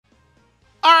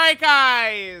Alright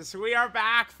guys, we are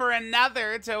back for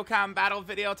another Dokkan battle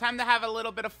video. Time to have a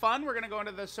little bit of fun. We're going to go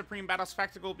into the Supreme Battle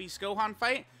Spectacle Beast Gohan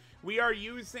fight. We are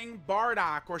using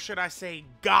Bardock, or should I say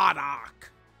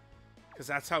Godock, because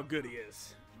that's how good he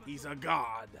is. He's a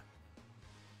god.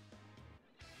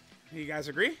 You guys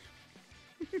agree?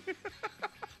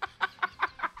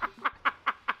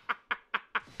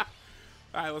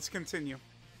 Alright, let's continue.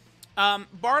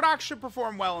 Bardock should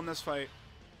perform well in this fight.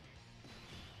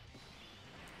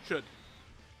 Should.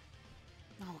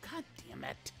 Oh, god damn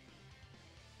it.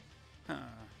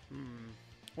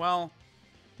 Well,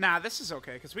 nah, this is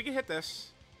okay, because we can hit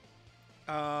this.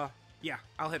 Yeah,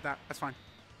 I'll hit that. That's fine.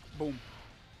 Boom.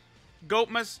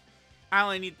 Gotmas,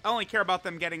 I only care about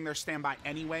them getting their standby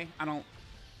anyway. I don't...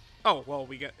 Oh, well,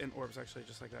 we get in orbs, actually,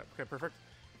 just like that. Okay, perfect.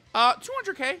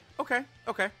 200k. Okay,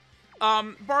 okay.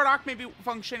 Bardock may be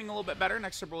functioning a little bit better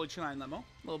next to Broly Chi-Line Limo.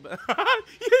 A little bit.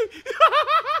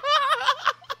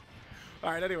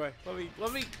 Alright, anyway,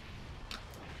 let me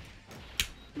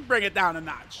bring it down a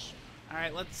notch.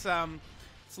 Alright, let's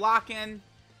lock in.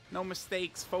 No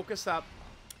mistakes. Focus up.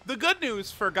 The good news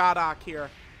for Godock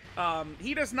here,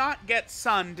 he does not get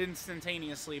sunned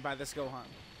instantaneously by this Gohan.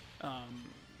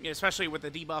 Especially with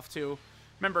the debuff too.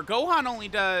 Remember, Gohan only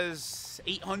does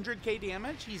 800k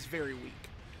damage. He's very weak.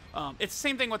 It's the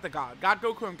same thing with the God. God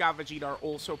Goku and God Vegeta are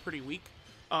also pretty weak.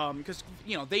 Because,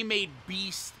 you know, they made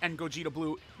Beast and Gogeta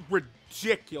Blue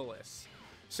ridiculous.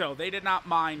 So they did not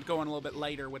mind going a little bit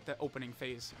lighter with the opening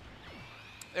phase.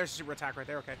 There's a super attack right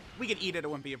there. Okay. We could eat it. It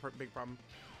wouldn't be a big problem.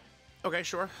 Okay,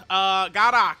 sure.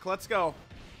 Godock, let's go.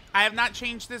 I have not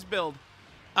changed this build.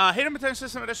 Hidden potential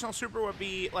some additional super would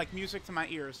be like music to my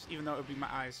ears, even though it would be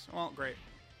my eyes. Well, great.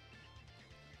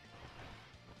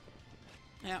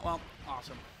 Yeah, well,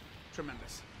 awesome.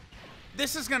 Tremendous.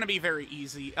 This is going to be very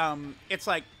easy. It's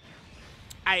like,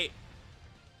 I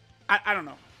don't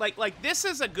know. Like this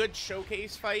is a good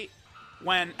showcase fight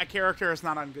when a character is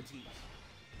not on good teams.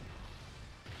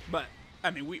 But,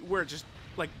 I mean, we're just,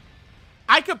 like,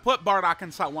 I could put Bardock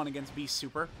in slot 1 against Beast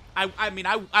Super. I mean,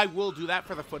 I will do that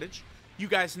for the footage. You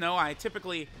guys know I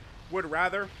typically would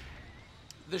rather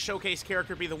the showcase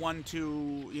character be the one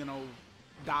to, you know,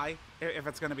 die, if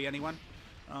it's going to be anyone.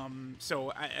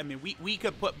 So, I mean, we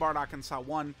could put Bardock in slot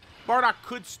 1. Bardock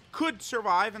could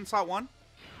survive in slot 1.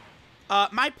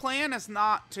 My plan is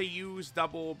not to use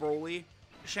double Broly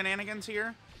shenanigans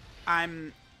here.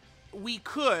 We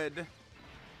could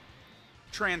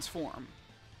transform,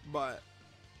 but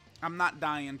I'm not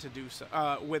dying to do so,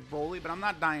 with Broly, but I'm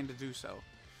not dying to do so.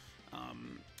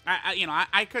 You know,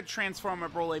 I could transform a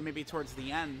Broly maybe towards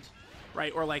the end.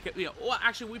 Right, or like, you know, well,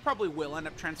 actually, we probably will end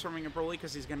up transforming a Broly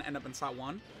because he's going to end up in slot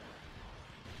 1.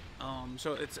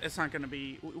 So it's not going to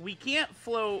be. We can't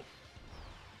float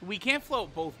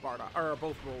both Bardock or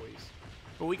both Broly's,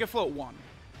 but we can float one,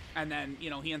 and then you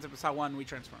know he ends up in slot 1. And we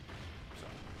transform. So.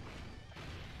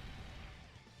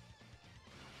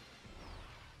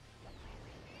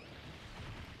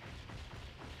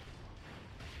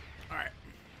 All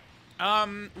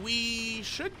right. We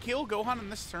should kill Gohan in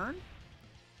this turn.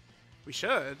 We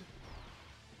should.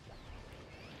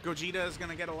 Gogeta is going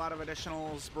to get a lot of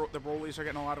additionals. The Brolys are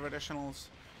getting a lot of additionals.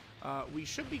 We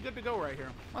should be good to go right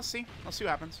here. Let's see. Let's see what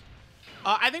happens.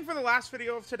 I think for the last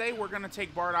video of today, we're going to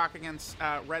take Bardock against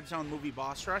Red Zone Movie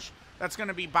Boss Rush. That's going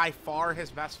to be by far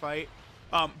his best fight.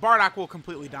 Bardock will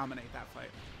completely dominate that fight.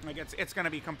 Like it's going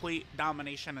to be complete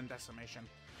domination and decimation.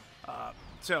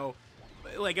 So,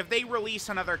 like if they release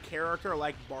another character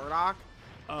like Bardock,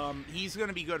 he's going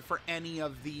to be good for any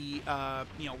of the,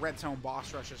 you know, Red Zone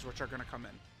boss rushes, which are going to come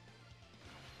in.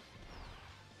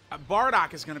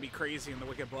 Bardock is going to be crazy in the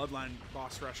Wicked Bloodline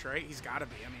boss rush, right? He's got to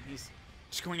be. I mean, he's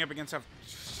just going up against a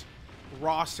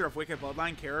roster of Wicked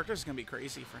Bloodline characters. It's going to be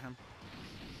crazy for him.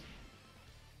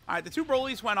 All right, the two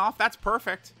Brolys went off. That's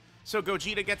perfect. So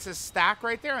Gogeta gets his stack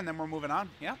right there, and then we're moving on.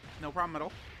 Yeah, no problem at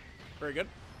all. Very good.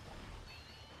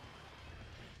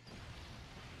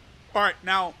 All right,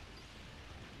 now...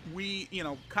 you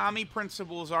know, Kami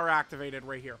principles are activated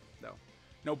right here, though.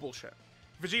 No bullshit.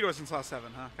 Vegeta was in slot 7,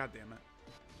 huh? God damn it.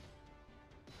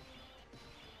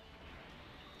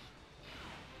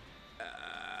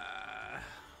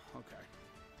 Okay.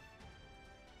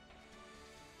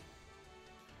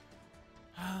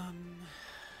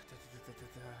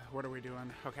 What are we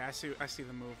doing? Okay, I see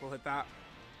the move. We'll hit that,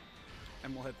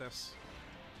 and we'll hit this.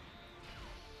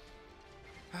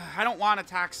 I don't want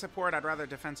attack support. I'd rather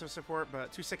defensive support,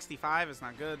 but 265 is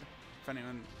not good. If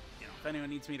anyone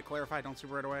needs me to clarify, don't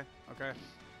super right away. Okay,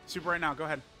 super right now. Go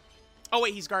ahead. Oh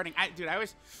wait, he's guarding. Dude,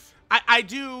 I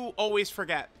do always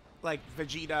forget. Like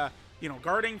Vegeta, you know,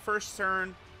 guarding first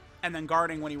turn, and then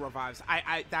guarding when he revives.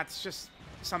 That's just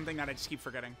something that I just keep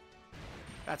forgetting.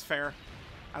 That's fair.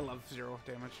 I love 0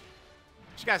 damage.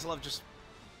 You guys love just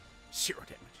 0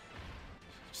 damage.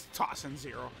 Just tossing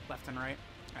 0 left and right.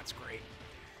 That's great.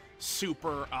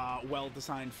 Super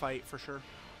well-designed fight for sure.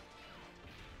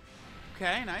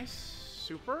 Okay, nice.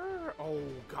 Super. Oh,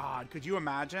 God. Could you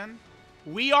imagine?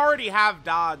 We already have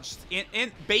dodged.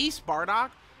 In base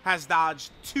Bardock has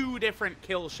dodged 2 different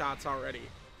kill shots already.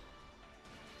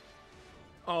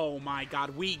 Oh, my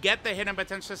God. We get the hidden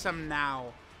potential system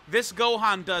now. This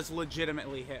Gohan does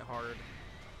legitimately hit hard.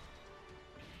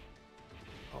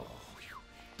 Oh, whew.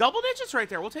 Double digits right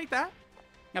there. We'll take that.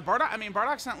 Yeah, Bardock. I mean,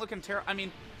 Bardock's not looking terrible. I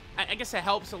mean, I guess it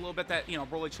helps a little bit that, you know,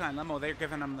 Broly, Chilla, and Lemo, they're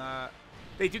giving them the...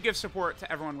 They do give support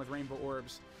to everyone with rainbow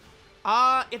orbs.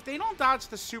 If they don't dodge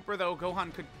the super, though,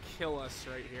 Gohan could kill us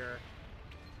right here.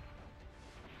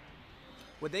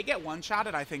 Would they get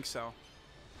one-shotted? I think so.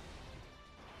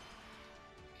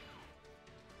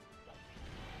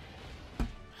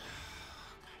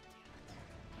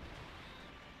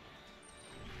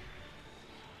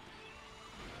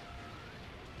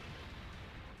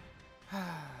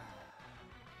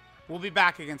 We'll be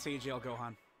back against AGL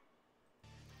Gohan.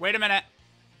 Wait a minute.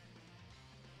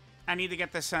 I need to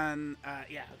get this on.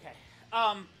 Yeah,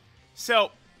 okay.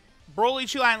 So, Broly,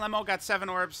 Chilla, and Lemo got 7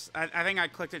 orbs. I think I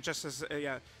clicked it just as,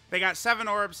 yeah. They got 7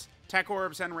 orbs, tech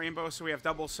orbs, and rainbow, so we have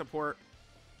double support.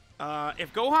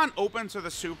 If Gohan opens with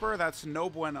a super, that's no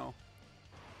bueno.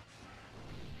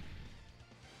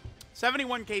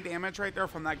 71k damage right there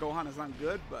from that Gohan is not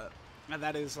good, but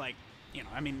that is like, you know,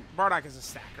 I mean, Bardock is a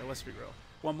stacker, let's be real.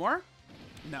 One more?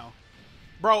 No.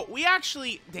 Bro, we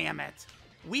actually, damn it.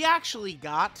 We actually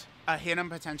got a hidden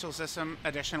potential system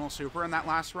additional super in that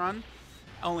last run,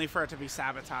 only for it to be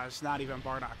sabotaged, not even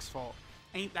Bardock's fault.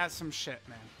 Ain't that some shit,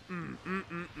 man.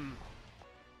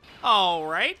 All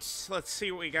right, let's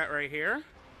see what we got right here.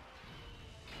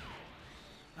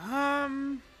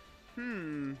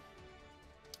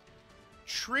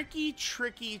 Tricky,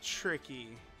 tricky, tricky.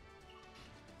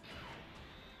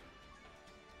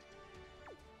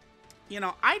 You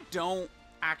know, I don't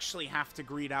actually have to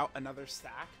greed out another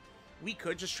stack. We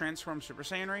could just transform Super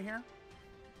Saiyan right here.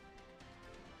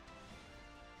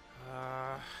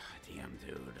 Damn,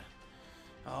 dude.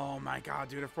 Oh my God,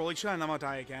 dude. If Broly, Chilla, and Lemo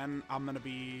die again, I'm gonna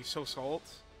be so salt.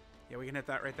 Yeah, we can hit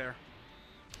that right there.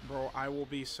 Bro, I will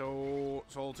be so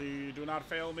salty. Do not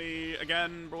fail me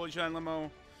again, Broly, Chilla, and Lemo.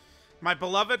 My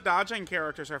beloved dodging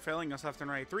characters are failing us left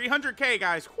and right. 300k,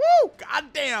 guys. Woo!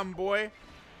 Goddamn, boy.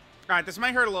 All right, this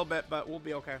might hurt a little bit, but we'll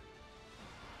be okay.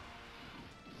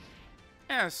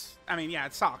 Yes, I mean, yeah,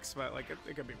 it sucks, but like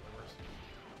it could be worse.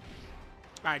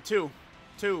 All right, two.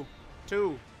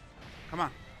 Come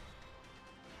on.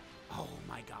 Oh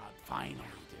my God, finally,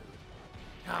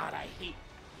 dude. God, I hate.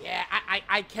 Yeah,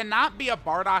 I cannot be a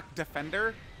Bardock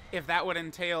defender if that would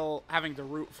entail having to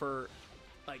root for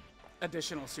like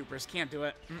additional supers. Can't do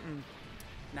it.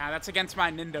 Nah, that's against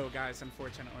my Nindo, guys,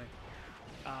 unfortunately.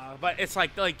 But it's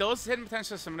like those hidden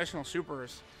potential some additional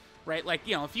supers, right? Like,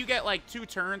 you know, if you get like 2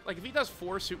 turns, like if he does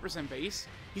 4 supers in base,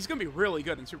 he's gonna be really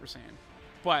good in Super Saiyan.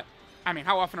 But I mean,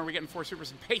 how often are we getting 4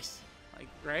 supers in base? Like,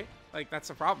 right? Like, that's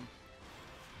the problem.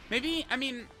 Maybe, I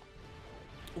mean,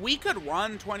 we could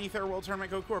run 23rd World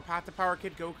Tournament Goku or Path to Power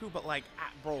Kid Goku, but like,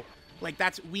 bro, like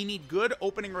we need good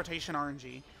opening rotation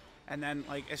RNG, and then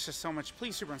like it's just so much.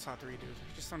 Please Super in slot 3, dude.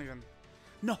 Just don't even.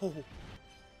 No.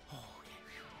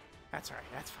 That's all right.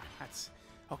 That's fine. That's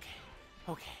okay.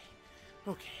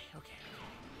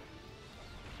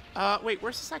 Wait,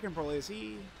 where's the second Broly? Is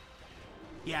he?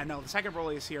 Yeah, no, the second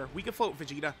Broly is here. We could float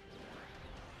Vegeta.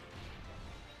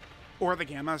 Or the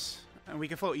Gammas. And we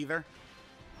could float either.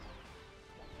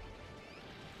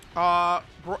 If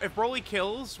Broly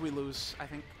kills, we lose, I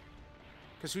think.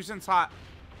 Because who's in slot?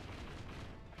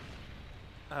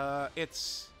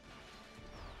 It's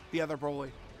the other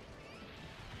Broly,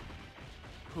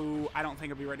 who I don't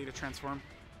think will be ready to transform.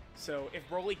 So if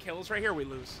Broly kills right here, we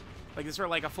lose. Like, this is where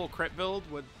like a full crit build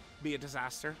would be a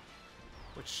disaster,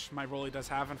 which my Broly does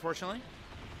have, unfortunately.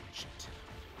 Shit.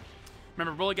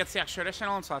 Remember, Broly gets the extra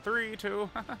additional in slot 3, 2.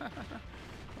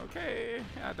 Okay.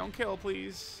 Yeah, don't kill,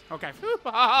 please. Okay.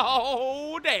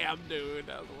 Oh, damn, dude.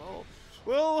 That was a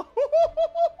little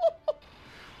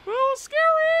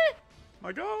scary.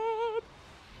 My God.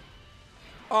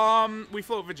 We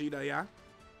float Vegeta, yeah.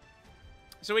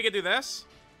 So we could do this,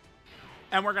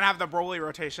 and we're gonna have the Broly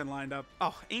rotation lined up.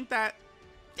 Oh, ain't that?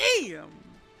 Damn.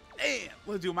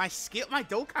 Well, dude, my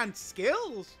Dokkan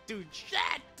skills, dude.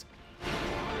 Shit.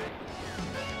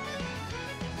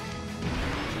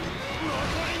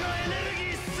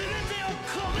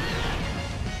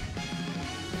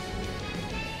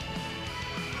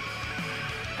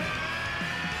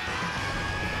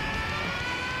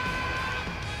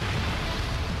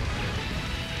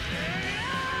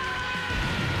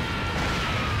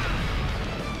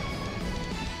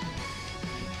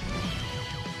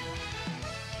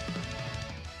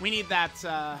 We need that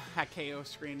KO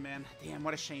screen, man. Damn,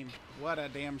 what a shame. What a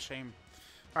damn shame.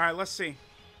 All right, let's see.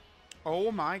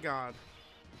 Oh my god.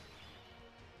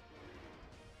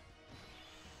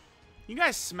 You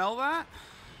guys smell that?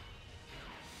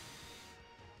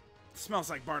 It smells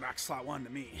like Bardock slot 1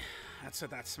 to me. That's what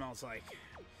that smells like.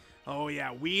 Oh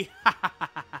yeah, we...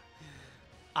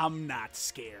 I'm not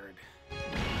scared.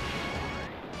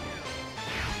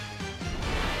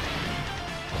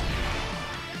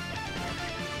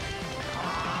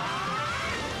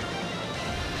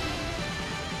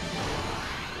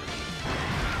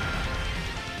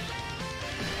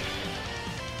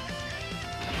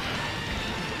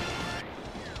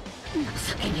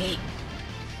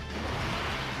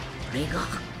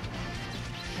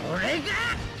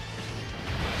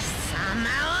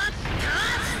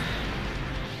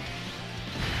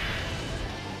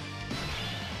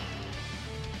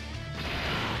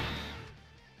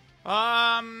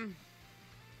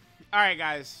 All right,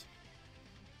 guys.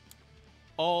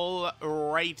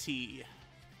 Alrighty.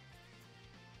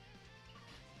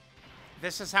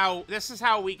 This is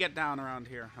how we get down around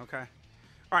here, okay?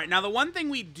 All right, now the one thing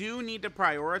we do need to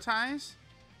prioritize.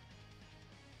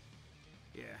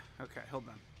 Yeah, okay, hold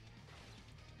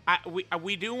on.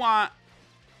 We do want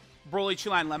Broly,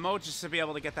 Chu-Line, Lemmo just to be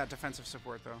able to get that defensive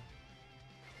support, though.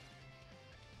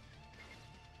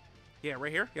 Yeah,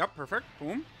 right here. Yep, perfect.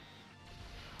 Boom.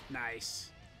 Nice.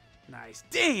 Nice.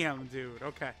 Damn, dude.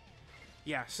 Okay.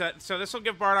 Yeah, so this will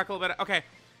give Bardock a little bit of... Okay,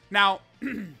 now,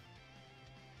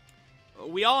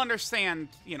 we all understand,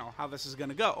 you know, how this is going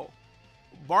to go.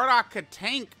 Bardock could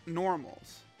tank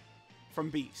normals from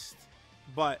Beast,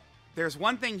 but there's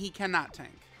one thing he cannot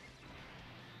tank.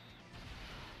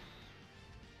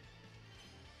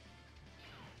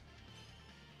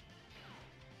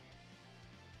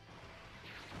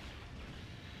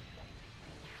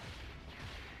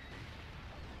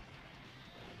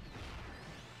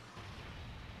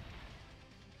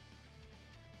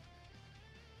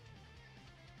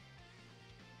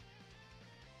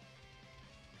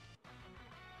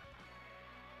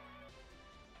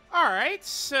 Alright,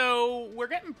 so we're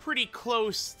getting pretty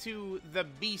close to the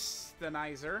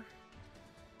Beastanizer.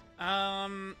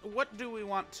 What do we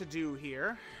want to do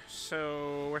here?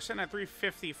 So we're sitting at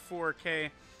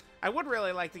 354k. I would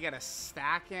really like to get a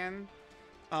stack in.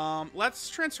 Let's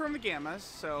transform the Gammas.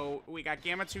 So we got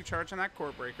Gamma 2 charge on that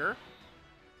Core Breaker.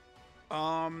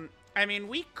 I mean,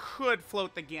 we could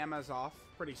float the Gammas off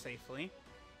pretty safely.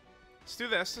 Let's do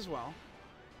this as well.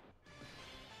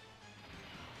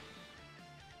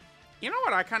 You know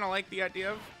what I kind of like the idea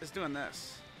of? Is doing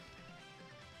this.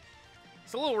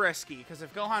 It's a little risky, because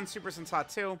if Gohan supers in slot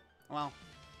 2, well,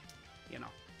 you know.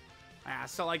 Yeah,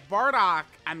 so, like, Bardock,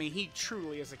 I mean, he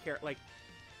truly is a character.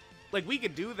 Like, we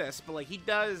could do this, but, like, he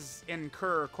does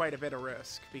incur quite a bit of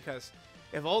risk, because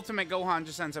if Ultimate Gohan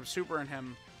just ends up supering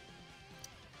him,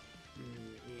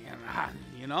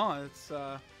 you know, it's,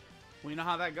 we know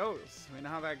how that goes. We know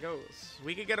how that goes.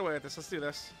 We could get away with this. Let's do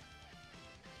this.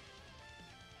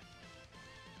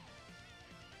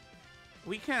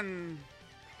 We can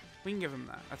give him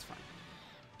that. That's fine.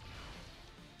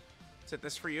 Is it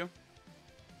this for you?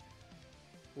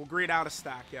 We'll grade out a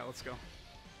stack. Yeah, let's go.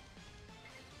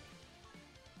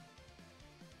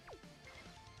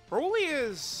 Broly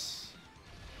is...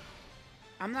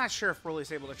 I'm not sure if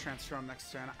Broly's able to transform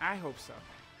next turn. I hope so.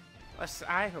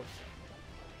 I hope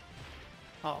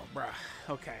so. Oh, bruh.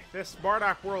 Okay. This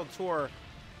Bardock World Tour...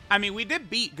 I mean, we did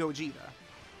beat Gogeta.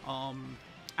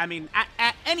 I mean,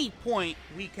 at any point,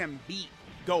 we can beat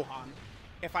Gohan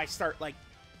if I start, like,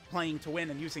 playing to win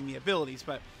and using the abilities.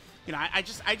 But, you know, I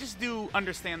just do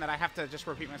understand that I have to just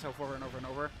repeat myself over and over and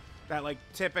over. That, like,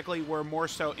 typically we're more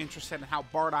so interested in how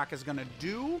Bardock is going to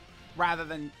do rather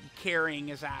than carrying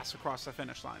his ass across the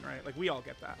finish line, right? Like, we all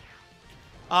get that.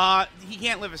 He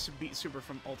can't live a super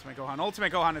from Ultimate Gohan.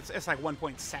 Ultimate Gohan, it's like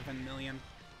 1.7 million.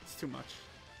 It's too much.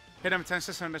 Hit him 10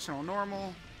 system additional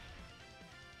normal.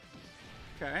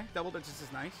 Okay, double digits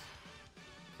is nice.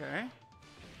 Okay.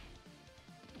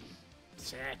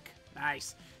 Sick.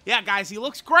 Nice. Yeah, guys, he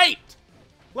looks great.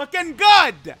 Looking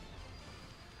good.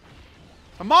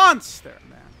 A monster,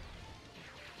 man.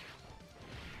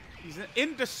 He's an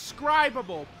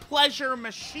indescribable pleasure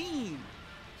machine.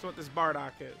 That's what this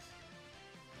Bardock is.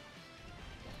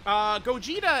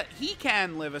 Gogeta, he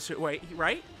can live a super. Wait,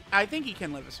 right? I think he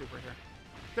can live a super here.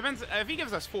 Depends. If he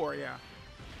gives us 4, yeah.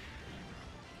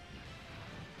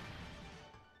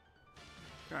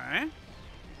 Okay.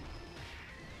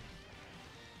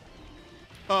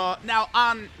 Now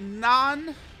on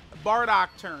non-Bardock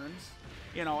turns,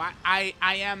 you know, I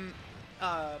am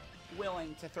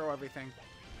willing to throw everything.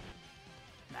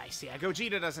 Nice. Yeah,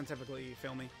 Gogeta doesn't typically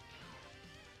fail me.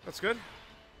 That's good.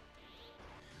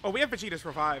 Oh, we have Vegeta's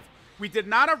Revive. We did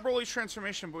not have Broly's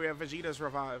transformation, but we have Vegeta's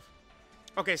Revive.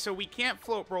 Okay, so we can't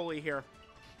float Broly here.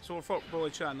 So we'll float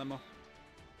Broly to that Limo.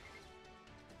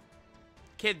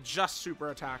 Kid just super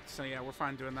attacked, so yeah, we're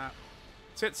fine doing that.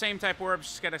 Let's hit same type orbs,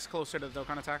 just get us closer to the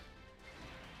Dokkan attack.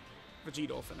 Vegeta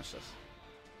will finish this.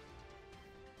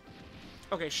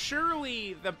 Okay,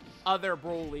 surely the other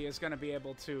Broly is going to be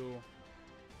able to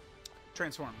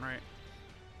transform,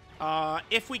 right?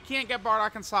 If we can't get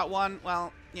Bardock in slot 1,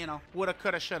 well, you know, woulda,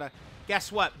 coulda, shoulda.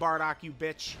 Guess what, Bardock, you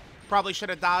bitch? Probably should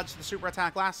have dodged the super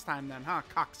attack last time then, huh?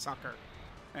 Cocksucker.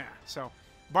 Yeah, so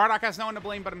Bardock has no one to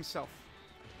blame but himself.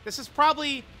 This is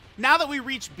probably, now that we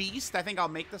reach Beast, I think I'll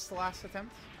make this the last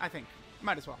attempt. I think.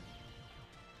 Might as well.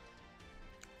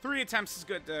 3 attempts is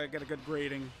good to get a good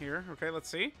grading here. Okay, let's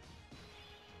see.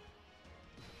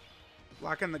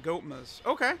 Lock in the Goatmas.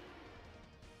 Okay.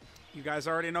 You guys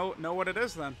already know what it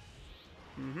is then.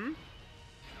 Mm-hmm.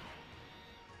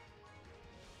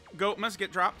 Goatmas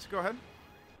get dropped. Go ahead.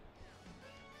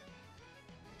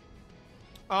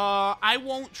 I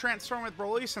won't transform with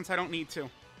Broly since I don't need to.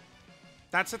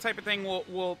 That's the type of thing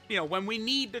we'll you know, when we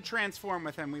need to transform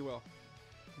with him, we will.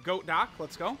 Goat Doc,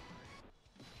 let's go.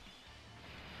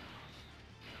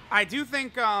 I do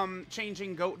think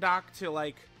changing Goat Doc to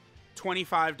like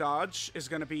 25 dodge is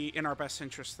going to be in our best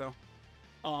interest, though.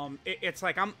 It's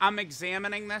like I'm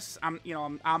examining this. Dude,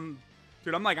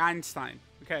 I'm like Einstein.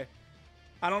 Okay,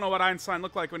 I don't know what Einstein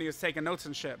looked like when he was taking notes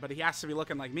and shit, but he has to be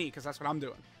looking like me because that's what I'm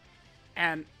doing.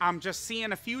 And I'm just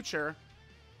seeing a future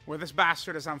where this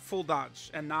bastard is on full dodge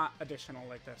and not additional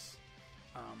like this.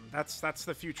 That's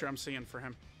the future I'm seeing for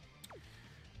him.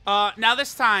 Now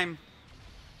this time,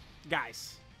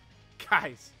 guys,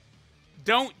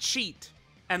 don't cheat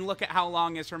and look at how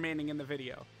long is remaining in the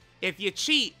video. If you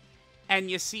cheat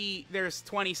and you see there's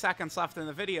 20 seconds left in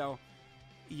the video,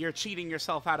 you're cheating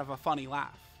yourself out of a funny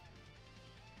laugh.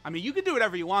 I mean, you can do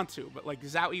whatever you want to, but like,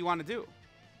 is that what you want to do?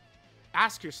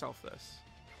 Ask yourself this.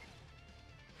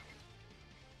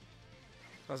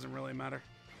 Doesn't really matter.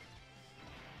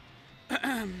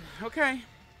 Okay.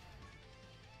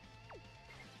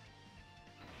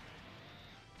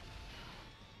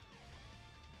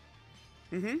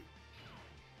 Mm-hmm.